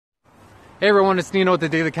Hey everyone, it's Nino with the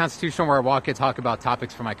Daily Constitution, where I walk and talk about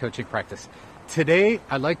topics for my coaching practice. Today,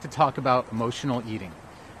 I'd like to talk about emotional eating.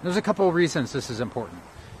 There's a couple of reasons this is important.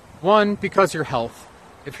 One, because your health.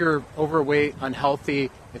 If you're overweight, unhealthy,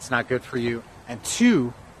 it's not good for you. And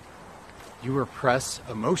two, you repress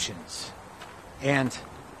emotions. And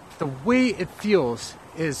the way it feels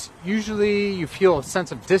is usually you feel a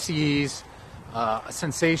sense of dis-ease, a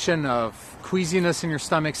sensation of queasiness in your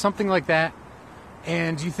stomach, something like that.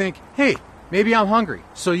 And you think, hey, maybe I'm hungry.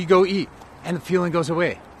 So you go eat and the feeling goes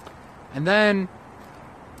away. And then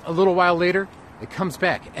a little while later, it comes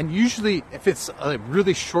back. And usually if it's a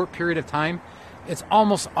really short period of time, it's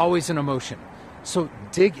almost always an emotion. So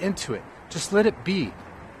dig into it. Just let it be.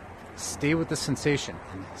 Stay with the sensation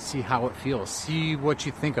and see how it feels. See what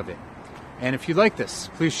you think of it. And if you like this,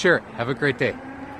 please share it. Have a great day.